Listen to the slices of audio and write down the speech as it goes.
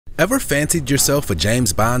Ever fancied yourself a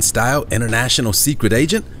James Bond-style international secret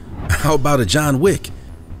agent? How about a John Wick?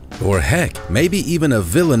 Or heck, maybe even a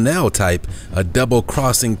Villanelle type, a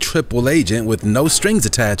double-crossing triple agent with no strings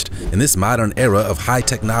attached. In this modern era of high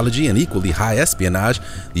technology and equally high espionage,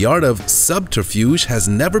 the art of subterfuge has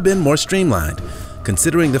never been more streamlined.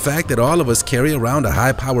 Considering the fact that all of us carry around a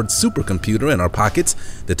high-powered supercomputer in our pockets,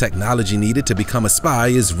 the technology needed to become a spy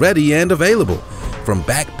is ready and available. From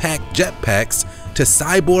backpack jetpacks to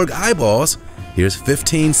cyborg eyeballs, here's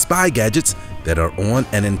 15 spy gadgets that are on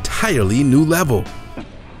an entirely new level.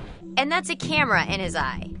 And that's a camera in his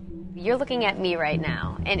eye. You're looking at me right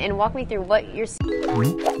now, and walk me through what you're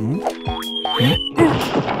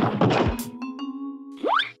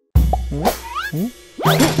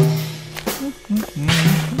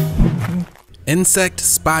Insect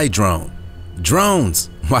spy drone. Drones.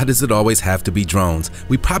 Why does it always have to be drones?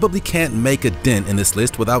 We probably can't make a dent in this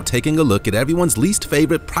list without taking a look at everyone's least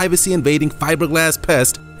favorite privacy-invading fiberglass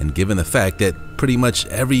pest, and given the fact that pretty much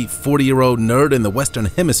every 40-year-old nerd in the Western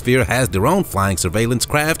Hemisphere has their own flying surveillance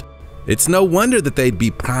craft, it's no wonder that they'd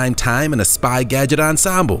be prime time in a spy gadget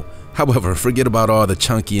ensemble. However, forget about all the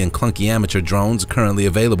chunky and clunky amateur drones currently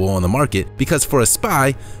available on the market, because for a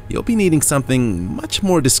spy, you'll be needing something much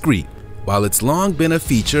more discreet. While it's long been a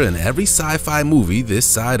feature in every sci-fi movie this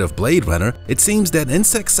side of Blade Runner, it seems that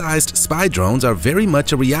insect-sized spy drones are very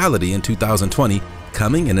much a reality in 2020.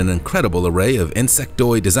 Coming in an incredible array of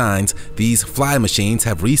insectoid designs, these fly machines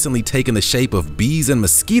have recently taken the shape of bees and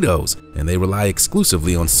mosquitoes, and they rely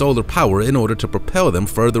exclusively on solar power in order to propel them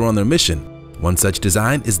further on their mission. One such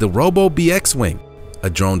design is the Robo-Bee X-Wing, a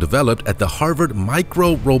drone developed at the Harvard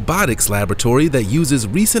Micro Robotics Laboratory that uses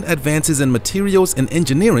recent advances in materials and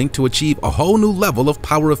engineering to achieve a whole new level of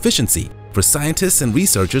power efficiency. For scientists and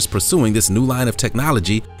researchers pursuing this new line of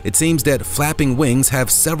technology, it seems that flapping wings have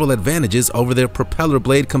several advantages over their propeller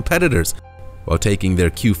blade competitors. While taking their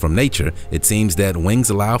cue from nature, it seems that wings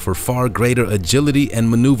allow for far greater agility and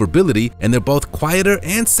maneuverability, and they're both quieter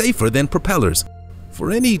and safer than propellers. For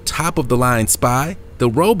any top-of-the-line spy, the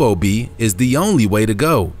Robo-Bee is the only way to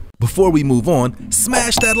go. Before we move on,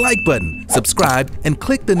 smash that like button, subscribe, and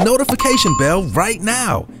click the notification bell right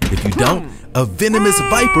now. If you don't, a venomous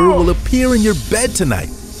viper will appear in your bed tonight.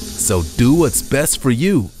 So do what's best for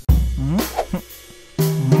you.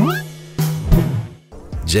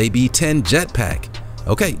 JB-10 Jetpack.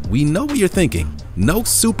 Okay, we know what you're thinking. No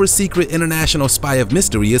super secret international spy of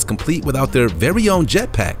mystery is complete without their very own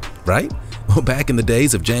jetpack, right? Well, back in the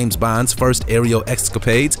days of James Bond's first aerial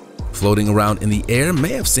escapades, floating around in the air may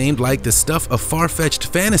have seemed like the stuff of far-fetched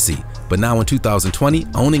fantasy, but now in 2020,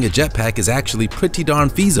 owning a jetpack is actually pretty darn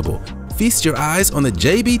feasible. Feast your eyes on the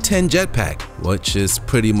JB-10 jetpack, which is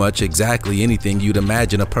pretty much exactly anything you'd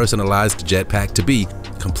imagine a personalized jetpack to be,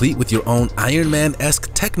 complete with your own Iron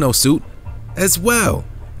Man-esque techno suit as well.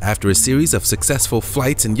 After a series of successful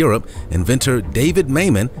flights in Europe, inventor David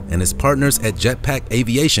Mayman and his partners at Jetpack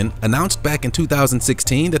Aviation announced back in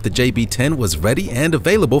 2016 that the JB-10 was ready and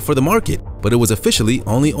available for the market, but it was officially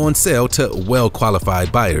only on sale to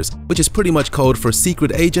well-qualified buyers, which is pretty much code for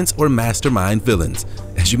secret agents or mastermind villains.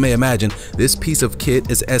 As you may imagine, this piece of kit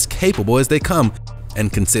is as capable as they come,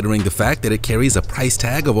 and considering the fact that it carries a price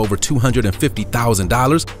tag of over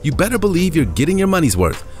 $250,000, you better believe you're getting your money's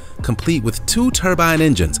worth. Complete with 2 turbine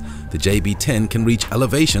engines, the JB-10 can reach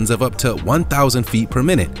elevations of up to 1,000 feet per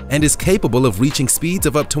minute and is capable of reaching speeds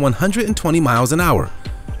of up to 120 miles an hour.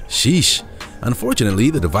 Sheesh.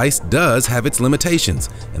 Unfortunately, the device does have its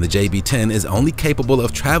limitations, and the JB-10 is only capable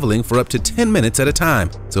of traveling for up to 10 minutes at a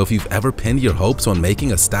time. So if you've ever pinned your hopes on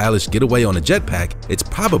making a stylish getaway on a jetpack, it's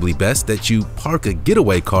probably best that you park a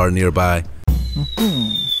getaway car nearby.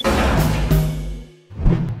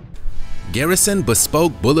 Garrison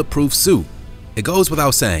Bespoke Bulletproof Suit. It goes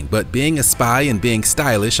without saying, but being a spy and being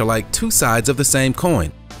stylish are like two sides of the same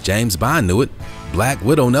coin. James Bond knew it, Black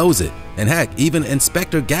Widow knows it, and heck, even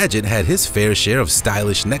Inspector Gadget had his fair share of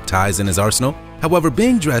stylish neckties in his arsenal. However,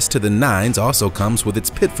 being dressed to the nines also comes with its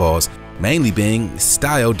pitfalls, mainly being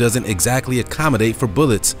style doesn't exactly accommodate for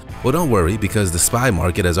bullets. Well, don't worry, because the spy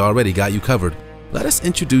market has already got you covered. Let us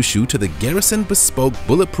introduce you to the Garrison Bespoke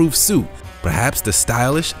Bulletproof Suit, perhaps the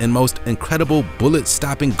stylish and most incredible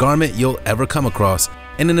bullet-stopping garment you'll ever come across.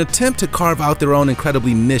 In an attempt to carve out their own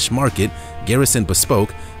incredibly niche market, Garrison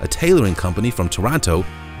Bespoke, a tailoring company from Toronto,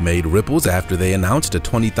 made ripples after they announced a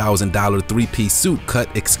 $20,000 three-piece suit cut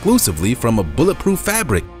exclusively from a bulletproof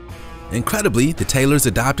fabric. Incredibly, the tailors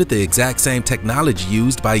adopted the exact same technology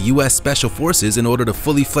used by US Special Forces in order to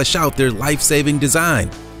fully flesh out their life-saving design.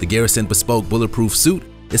 The Garrison Bespoke Bulletproof Suit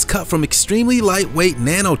is cut from extremely lightweight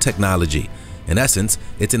nanotechnology, In essence,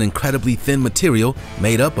 it's an incredibly thin material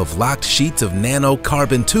made up of locked sheets of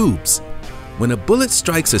nanocarbon tubes. When a bullet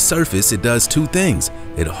strikes a surface, it does two things.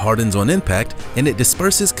 It hardens on impact and it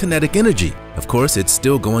disperses kinetic energy. Of course, it's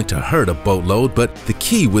still going to hurt a boatload, but the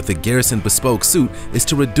key with the Garrison Bespoke suit is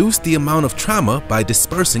to reduce the amount of trauma by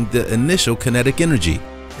dispersing the initial kinetic energy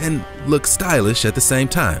and look stylish at the same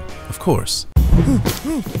time, of course.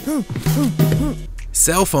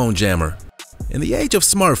 Cell phone jammer. In the age of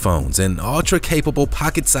smartphones and ultra-capable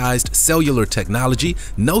pocket-sized cellular technology,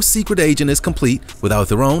 no secret agent is complete without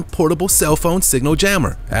their own portable cell phone signal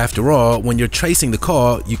jammer. After all, when you're tracing the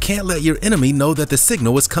call, you can't let your enemy know that the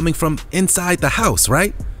signal is coming from inside the house,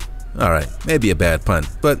 right? Alright, maybe a bad pun,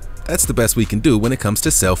 but that's the best we can do when it comes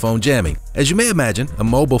to cell phone jamming. As you may imagine, a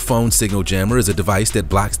mobile phone signal jammer is a device that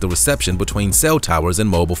blocks the reception between cell towers and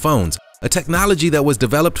mobile phones. A technology that was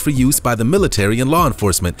developed for use by the military and law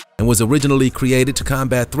enforcement and was originally created to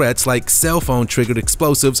combat threats like cell phone triggered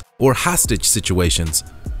explosives or hostage situations.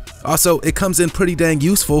 Also, it comes in pretty dang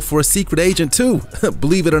useful for a secret agent too.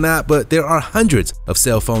 Believe it or not, but there are hundreds of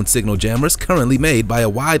cell phone signal jammers currently made by a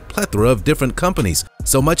wide plethora of different companies,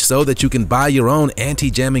 so much so that you can buy your own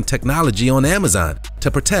anti-jamming technology on Amazon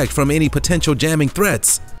to protect from any potential jamming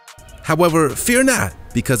threats. However, fear not,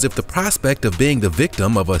 because if the prospect of being the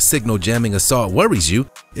victim of a signal jamming assault worries you,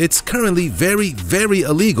 it's currently very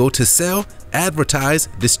illegal to sell, advertise,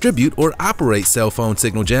 distribute, or operate cell phone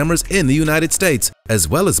signal jammers in the United States, as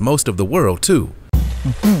well as most of the world too.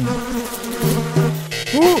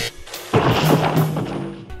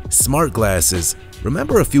 Smart glasses.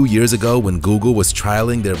 Remember a few years ago when Google was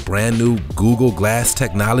trialing their brand new Google Glass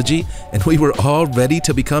technology and we were all ready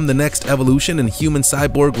to become the next evolution in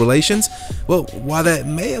human-cyborg relations? Well, while that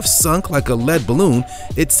may have sunk like a lead balloon,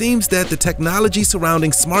 it seems that the technology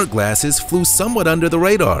surrounding smart glasses flew somewhat under the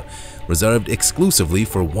radar, reserved exclusively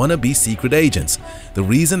for wannabe secret agents. The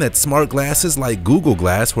reason that smart glasses like Google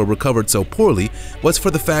Glass were recovered so poorly was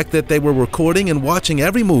for the fact that they were recording and watching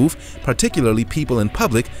every move, particularly people in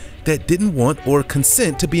public, that didn't want or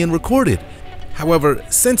consent to being recorded. However,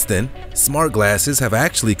 since then, smart glasses have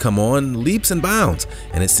actually come on leaps and bounds,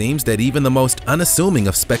 and it seems that even the most unassuming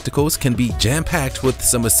of spectacles can be jam-packed with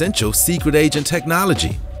some essential secret agent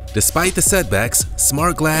technology. Despite the setbacks,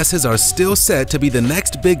 smart glasses are still set to be the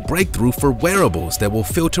next big breakthrough for wearables that will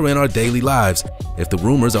filter in our daily lives. If the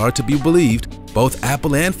rumors are to be believed, both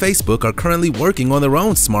Apple and Facebook are currently working on their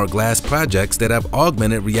own smart glass projects that have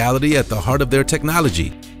augmented reality at the heart of their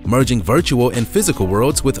technology, merging virtual and physical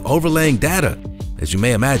worlds with overlaying data. As you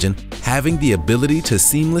may imagine, having the ability to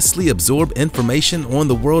seamlessly absorb information on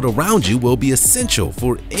the world around you will be essential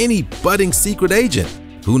for any budding secret agent.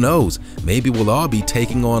 Who knows, maybe we'll all be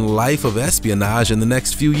taking on life of espionage in the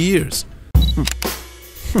next few years.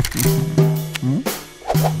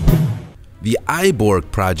 The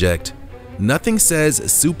Cyborg Project. Nothing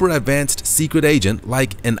says super advanced secret agent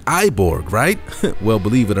like an cyborg, right? Well,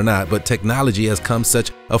 believe it or not, but technology has come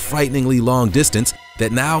such a frighteningly long distance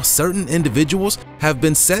that now certain individuals have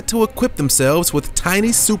been set to equip themselves with tiny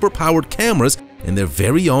superpowered cameras in their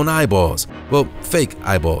very own eyeballs. Well, fake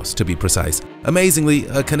eyeballs to be precise. Amazingly,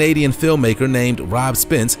 a Canadian filmmaker named Rob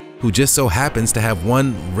Spence, who just so happens to have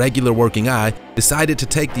one regular working eye, decided to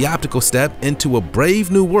take the optical step into a brave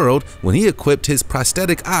new world when he equipped his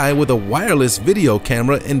prosthetic eye with a wireless video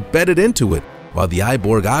camera embedded into it. While the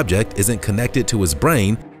cyborg object isn't connected to his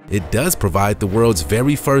brain, it does provide the world's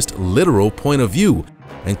very first literal point of view,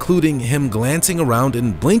 including him glancing around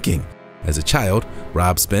and blinking. As a child,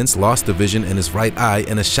 Rob Spence lost the vision in his right eye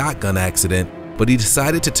in a shotgun accident, but he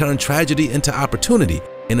decided to turn tragedy into opportunity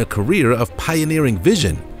in a career of pioneering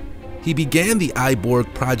vision. He began the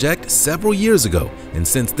Cyborg Project several years ago, and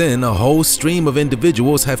since then a whole stream of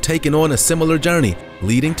individuals have taken on a similar journey,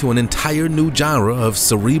 leading to an entire new genre of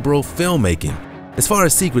cerebral filmmaking. As far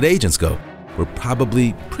as secret agents go, we're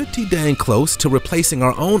probably pretty dang close to replacing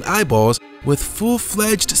our own eyeballs with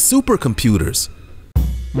full-fledged supercomputers.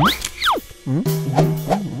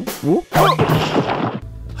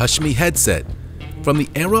 Hush Me headset. From the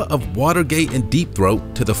era of Watergate and Deep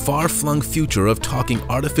Throat to the far-flung future of talking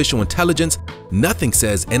artificial intelligence, nothing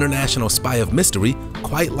says international spy of mystery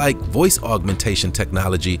quite like voice augmentation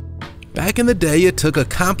technology. Back in the day, it took a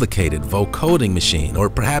complicated vocoding machine or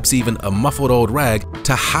perhaps even a muffled old rag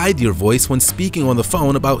to hide your voice when speaking on the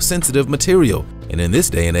phone about sensitive material. And in this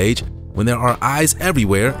day and age, when there are eyes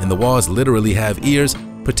everywhere and the walls literally have ears,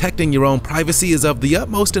 protecting your own privacy is of the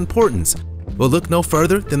utmost importance. Well, look no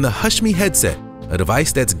further than the Hush Me headset, a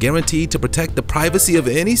device that's guaranteed to protect the privacy of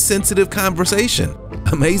any sensitive conversation.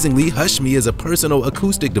 Amazingly, Hush Me is a personal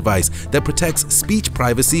acoustic device that protects speech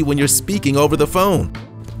privacy when you're speaking over the phone.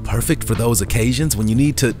 perfect for those occasions when you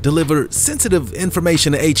need to deliver sensitive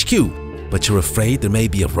information to HQ, but you're afraid there may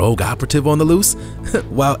be a rogue operative on the loose?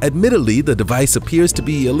 While admittedly the device appears to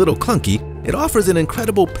be a little clunky, it offers an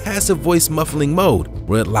incredible passive voice muffling mode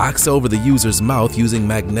where it locks over the user's mouth using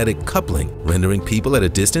magnetic coupling, rendering people at a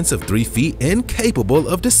distance of 3 feet incapable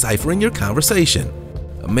of deciphering your conversation.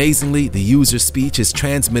 Amazingly, the user's speech is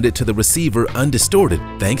transmitted to the receiver undistorted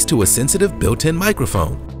thanks to a sensitive built-in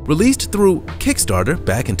microphone. Released through Kickstarter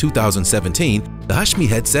back in 2017, the Hushme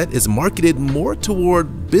headset is marketed more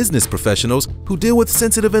toward business professionals who deal with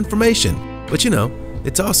sensitive information. But you know,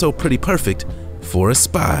 it's also pretty perfect for a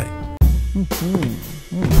spy.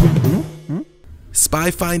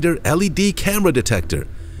 Spy Finder LED Camera Detector.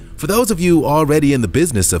 For those of you already in the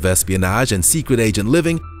business of espionage and secret agent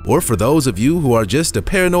living, or for those of you who are just a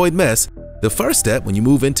paranoid mess, the first step when you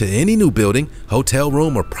move into any new building, hotel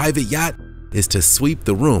room, or private yacht is to sweep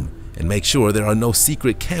the room and make sure there are no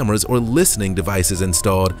secret cameras or listening devices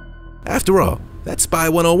installed. After all, that's Spy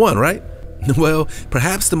 101, right? Well,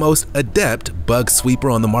 perhaps the most adept bug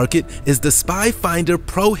sweeper on the market is the Spy Finder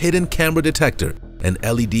Pro Hidden Camera Detector, an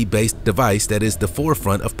LED-based device that is the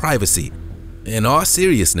forefront of privacy. In all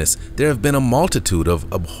seriousness, there have been a multitude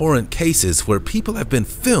of abhorrent cases where people have been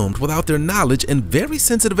filmed without their knowledge in very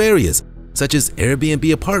sensitive areas, such as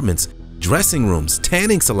Airbnb apartments, dressing rooms,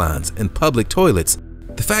 tanning salons, and public toilets.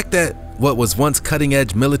 The fact that what was once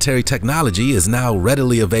cutting-edge military technology is now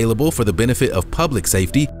readily available for the benefit of public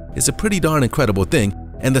safety is a pretty darn incredible thing,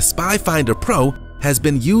 and the Spy Finder Pro has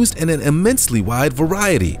been used in an immensely wide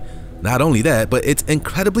variety. Not only that, but it's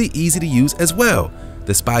incredibly easy to use as well.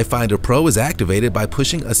 The Spy Finder Pro is activated by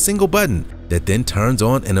pushing a single button that then turns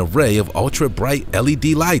on an array of ultra-bright LED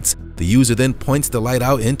lights. The user then points the light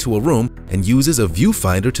out into a room and uses a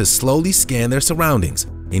viewfinder to slowly scan their surroundings.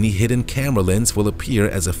 Any hidden camera lens will appear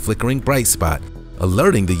as a flickering bright spot,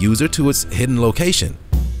 alerting the user to its hidden location.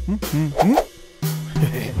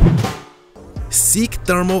 Seek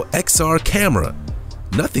Thermal XR Camera.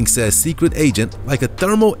 Nothing says secret agent like a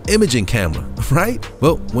thermal imaging camera, right?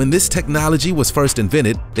 Well, when this technology was first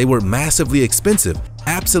invented, they were massively expensive,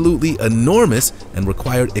 absolutely enormous, and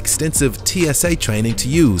required extensive TSA training to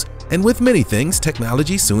use. And with many things,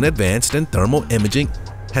 technology soon advanced and thermal imaging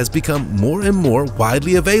has become more and more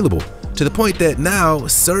widely available, to the point that now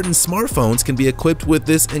certain smartphones can be equipped with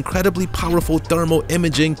this incredibly powerful thermal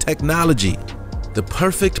imaging technology. The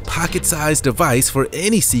perfect pocket-sized device for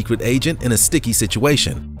any secret agent in a sticky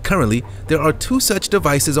situation. Currently, there are 2 such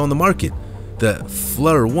devices on the market, the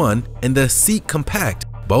FLIR 1 and the Seek Compact,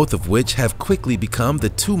 both of which have quickly become the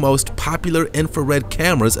 2 most popular infrared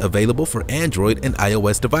cameras available for Android and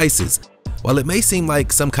iOS devices. While it may seem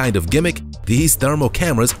like some kind of gimmick, these thermal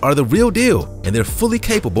cameras are the real deal, and they're fully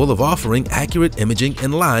capable of offering accurate imaging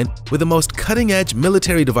in line with the most cutting-edge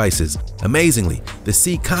military devices. Amazingly, the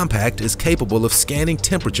Seek Compact is capable of scanning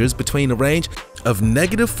temperatures between a range of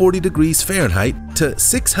 -40 degrees Fahrenheit to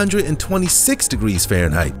 626 degrees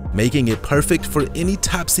Fahrenheit, making it perfect for any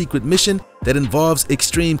top-secret mission that involves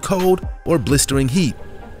extreme cold or blistering heat.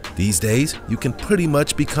 These days, you can pretty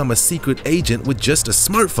much become a secret agent with just a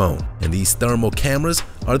smartphone, and these thermal cameras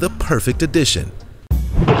are the perfect addition.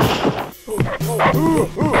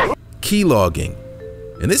 Key logging.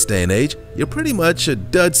 In this day and age, you're pretty much a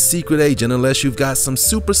dud secret agent unless you've got some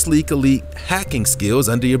super sleek elite hacking skills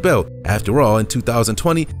under your belt. After all, in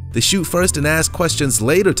 2020, the shoot first and ask questions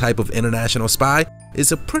later type of international spy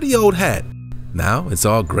is a pretty old hat. Now it's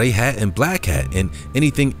all gray hat and black hat and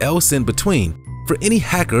anything else in between. For any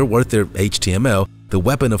hacker worth their HTML, the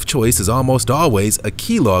weapon of choice is almost always a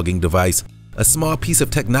key logging device, a small piece of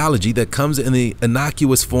technology that comes in the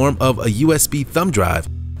innocuous form of a USB thumb drive,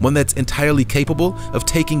 one that's entirely capable of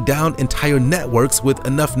taking down entire networks with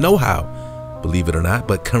enough know-how. Believe it or not,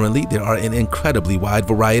 but currently there are an incredibly wide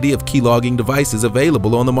variety of key logging devices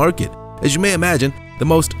available on the market. As you may imagine, the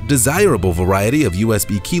most desirable variety of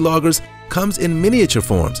USB keyloggers comes in miniature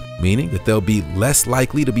forms, meaning that they'll be less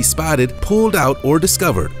likely to be spotted, pulled out, or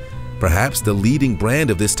discovered. Perhaps the leading brand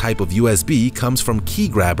of this type of USB comes from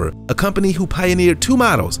KeyGrabber, a company who pioneered 2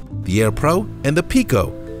 models, the Air Pro and the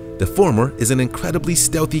Pico. The former is an incredibly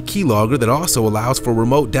stealthy keylogger that also allows for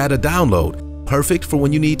remote data download, perfect for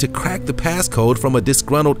when you need to crack the passcode from a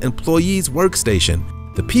disgruntled employee's workstation.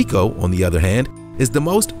 The Pico, on the other hand, is the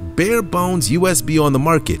most bare-bones USB on the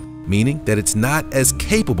market, meaning that it's not as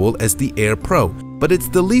capable as the Air Pro, but it's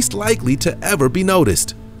the least likely to ever be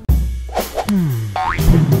noticed.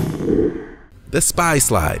 The Spy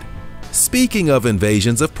Slide. Speaking of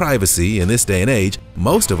invasions of privacy in this day and age,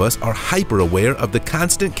 most of us are hyper-aware of the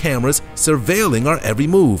constant cameras surveilling our every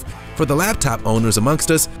move. For the laptop owners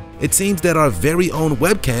amongst us, It seems that our very own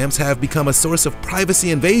webcams have become a source of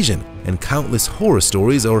privacy invasion, and countless horror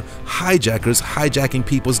stories or hijackers hijacking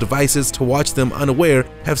people's devices to watch them unaware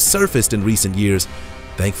have surfaced in recent years.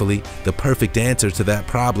 Thankfully, the perfect answer to that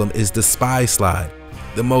problem is the Spy Slide,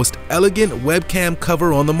 the most elegant webcam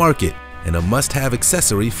cover on the market and a must-have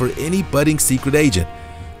accessory for any budding secret agent.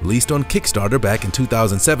 Released on Kickstarter back in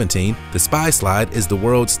 2017, the Spy Slide is the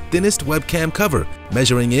world's thinnest webcam cover,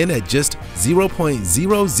 measuring in at just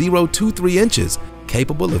 0.0023 inches,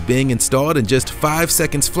 capable of being installed in just 5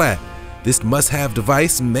 seconds flat. This must-have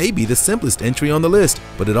device may be the simplest entry on the list,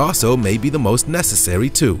 but it also may be the most necessary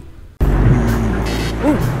too.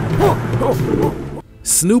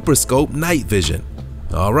 Snooper Scope Night Vision.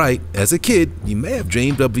 Alright, as a kid, you may have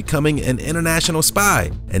dreamed of becoming an international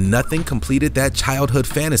spy, and nothing completed that childhood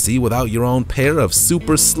fantasy without your own pair of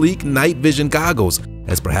super sleek night vision goggles,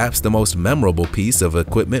 as perhaps the most memorable piece of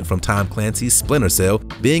equipment from Tom Clancy's Splinter Cell.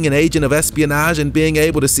 Being an agent of espionage and being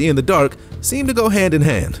able to see in the dark seem to go hand in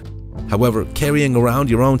hand. However, carrying around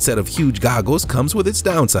your own set of huge goggles comes with its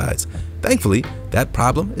downsides. Thankfully, that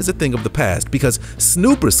problem is a thing of the past because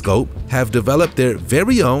Snooper Scope have developed their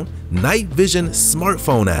very own night vision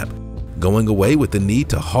smartphone app, going away with the need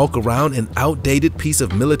to hawk around an outdated piece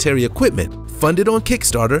of military equipment. Funded on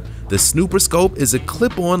Kickstarter, the Snooper Scope is a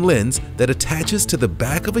clip-on lens that attaches to the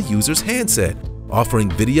back of a user's handset,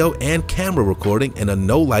 offering video and camera recording in a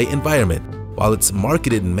no-light environment. While it's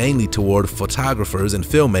marketed mainly toward photographers and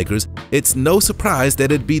filmmakers, it's no surprise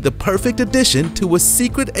that it'd be the perfect addition to a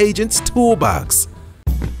secret agent's toolbox.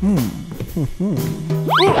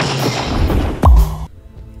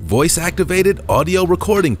 Voice-activated audio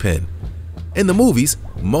recording pen. In the movies,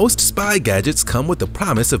 most spy gadgets come with the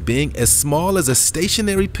promise of being as small as a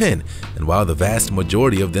stationary pen, and while the vast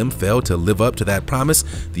majority of them fail to live up to that promise,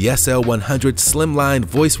 the SL100 slimline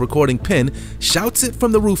voice recording pen shouts it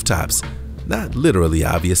from the rooftops. Not literally,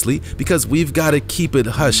 obviously, because we've got to keep it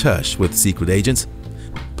hush-hush with secret agents.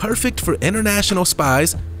 Perfect for international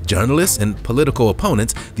spies, journalists, and political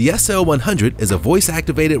opponents, the SL100 is a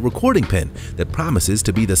voice-activated recording pen that promises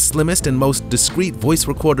to be the slimmest and most discreet voice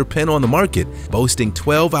recorder pen on the market, boasting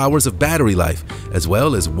 12 hours of battery life, as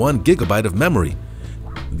well as 1 GB of memory.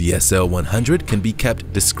 The SL100 can be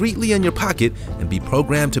kept discreetly in your pocket and be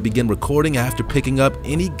programmed to begin recording after picking up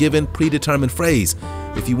any given predetermined phrase.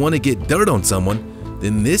 If you want to get dirt on someone,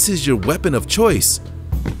 then this is your weapon of choice.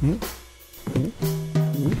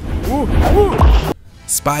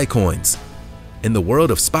 Spy coins. In the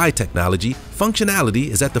world of spy technology, functionality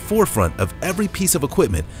is at the forefront of every piece of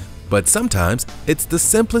equipment, but sometimes it's the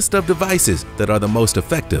simplest of devices that are the most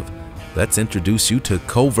effective. Let's introduce you to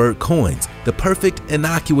Covert Coins, the perfect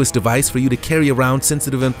innocuous device for you to carry around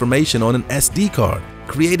sensitive information on an SD card.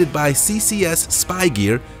 Created by CCS Spy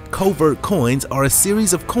Gear, Covert Coins are a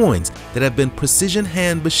series of coins that have been precision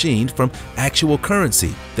hand machined from actual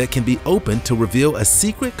currency that can be opened to reveal a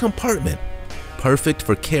secret compartment. Perfect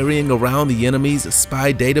for carrying around the enemy's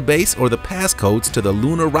spy database or the passcodes to the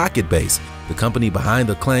lunar rocket base. The company behind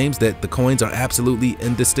the claims that the coins are absolutely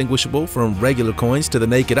indistinguishable from regular coins to the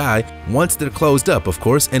naked eye, once they're closed up, of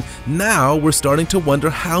course, and now we're starting to wonder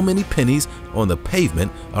how many pennies on the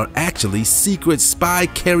pavement are actually secret spy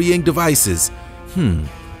carrying devices.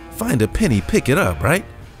 Find a penny, pick it up, right?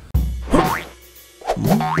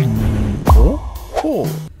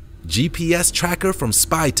 GPS tracker from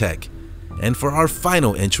SpyTech. And for our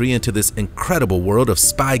final entry into this incredible world of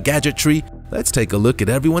spy gadgetry, let's take a look at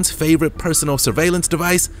everyone's favorite personal surveillance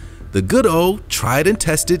device, the good old tried and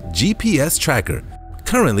tested GPS tracker.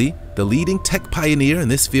 Currently, the leading tech pioneer in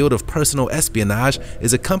this field of personal espionage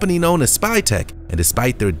is a company known as SpyTech, and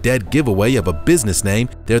despite their dead giveaway of a business name,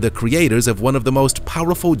 they're the creators of one of the most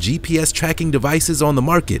powerful GPS tracking devices on the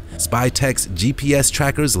market. SpyTech's GPS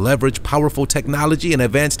trackers leverage powerful technology and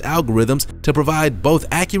advanced algorithms to provide both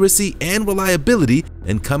accuracy and reliability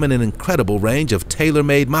and come in an incredible range of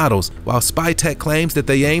tailor-made models. While SpyTech claims that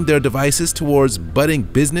they aim their devices towards budding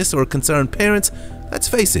business or concerned parents, let's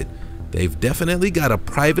face it, they've definitely got a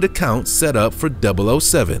private account set up for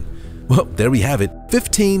 007. Well, there we have it,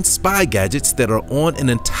 15 spy gadgets that are on an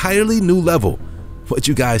entirely new level. What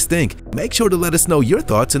you guys think? Make sure to let us know your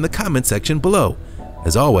thoughts in the comment section below.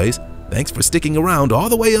 As always, thanks for sticking around all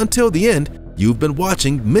the way until the end. You've been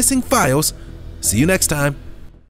watching Missing Files. See you next time.